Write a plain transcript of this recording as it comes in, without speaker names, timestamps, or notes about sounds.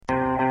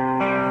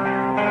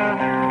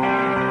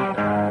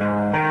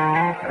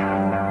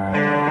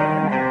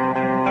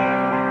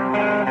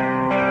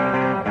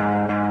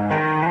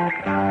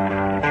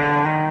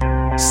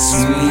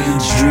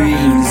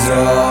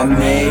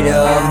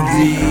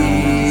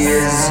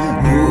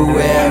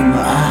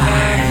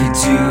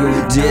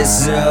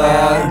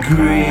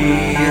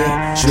disagree.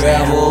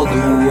 Travel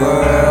the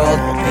world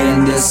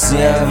in the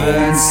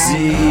 7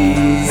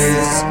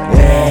 seas.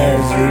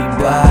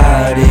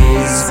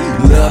 Everybody's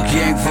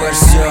looking for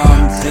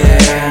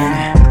something.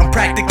 I'm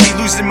practically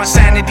losing my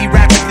sanity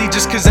rapidly,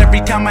 just cause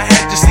every time I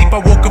had to sleep I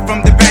woke up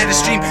from the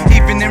baddest dream.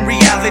 Even in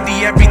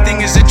reality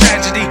everything is a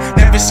tragedy.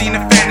 Never seen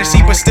a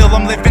fantasy but still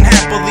I'm living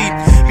happily,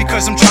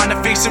 because I'm trying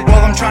to face it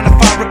while I'm trying to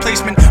find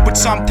replacement. But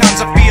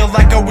sometimes I feel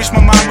like I wish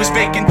my mind was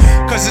vacant,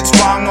 cause it's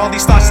wrong, all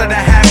these thoughts that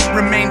I have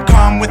remain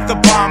calm with the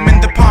bomb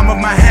in the palm of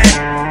my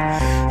hand.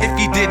 If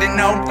you didn't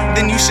know,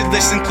 then you should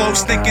listen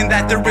close, thinking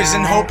that there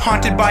isn't hope,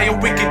 haunted by a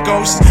wicked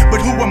ghost.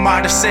 But who am I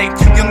to say?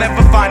 You'll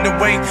never find a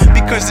way,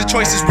 because the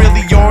choice is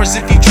really yours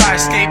if you try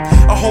escape.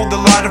 I hold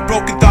a lot of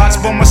broken thoughts,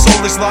 but my soul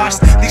is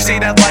lost. They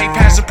say that life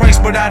has a price,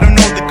 but I don't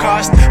know the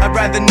cost. I'd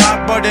rather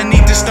not, but I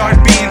need to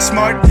start being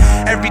smart.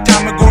 Every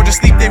time I go to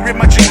sleep, they rip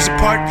my dreams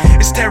apart.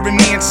 It's tearing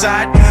me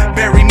inside,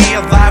 bury me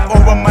alive,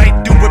 or I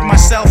might do it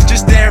myself,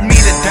 just dare me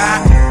to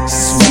die.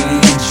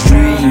 Sweet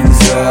dreams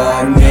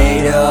are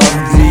made of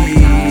these.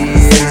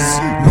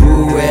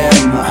 Who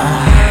am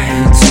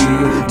I to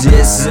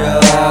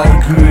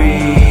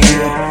disagree?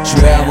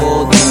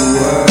 Travel the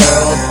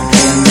world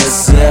in the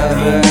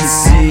 7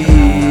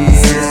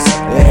 seas.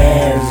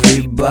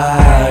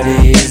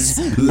 Everybody's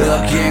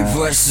looking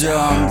for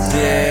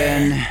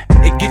something.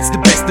 It gets the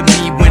best of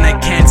me when I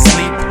can't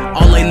sleep.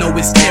 All I know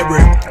is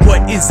terror.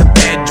 What is a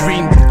bad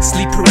dream?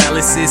 Sleep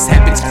paralysis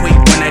happens quick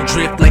when I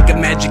drift like a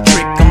magic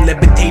trick. I'm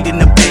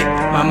levitating a bit.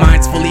 My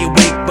mind's fully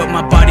awake, but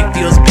my body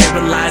feels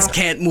paralyzed.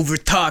 Can't move or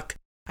talk.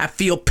 I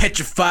feel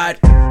petrified.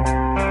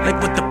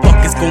 Like what the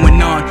fuck is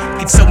going on?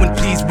 Can someone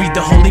please read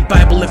the Holy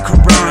Bible or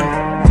Quran?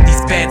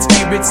 These bad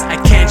spirits, I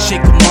can't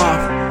shake them off.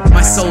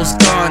 My soul's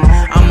gone,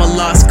 I'm a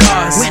lost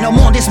cause. When I'm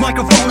on this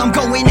microphone, I'm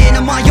going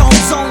into my own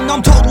zone.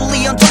 I'm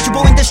totally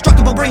untouchable,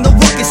 indestructible, bring the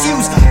ruckus.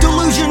 Use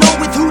delusional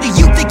with who do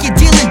you think you're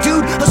dealing,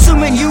 dude?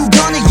 Assuming you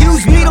gonna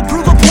use me to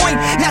prove a point.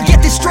 Now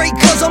get this straight,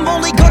 cause I'm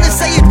only gonna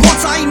say it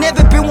once. I ain't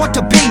never been one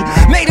to be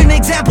made an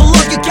example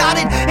of, you got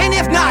it? And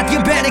if not,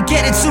 you better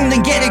get it soon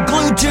and get it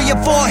glued to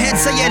your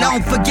forehead so you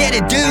don't forget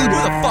it, dude.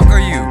 Who the fuck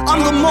are you?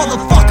 I'm the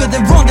motherfucker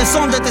that run this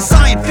under the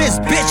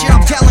scientist, bitch. And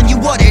I'm telling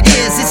you what it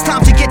is. It's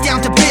time to get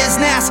down to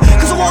business,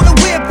 cause I wanna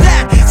whip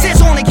that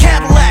says on a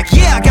Cadillac.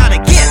 Yeah, I gotta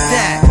get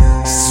that.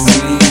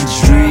 Sweet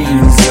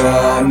dreams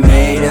are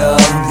made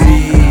of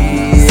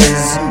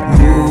these.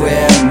 Who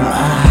am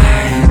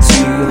I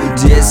to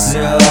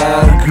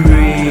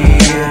disagree?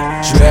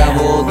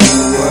 Travel the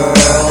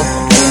world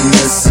in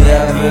the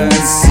 7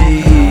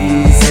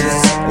 seas.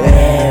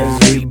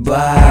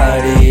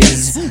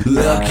 Everybody's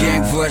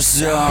looking for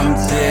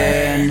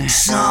something.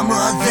 Some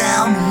of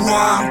them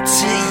want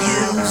to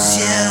use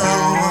you.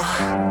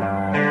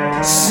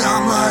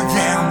 Some of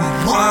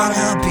them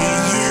wanna be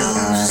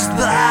used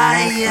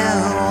by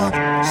you.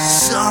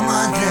 Some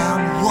of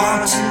them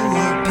want to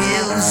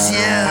abuse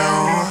you.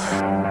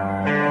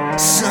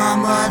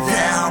 Some of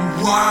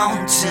them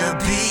want to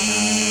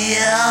be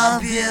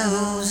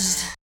abused.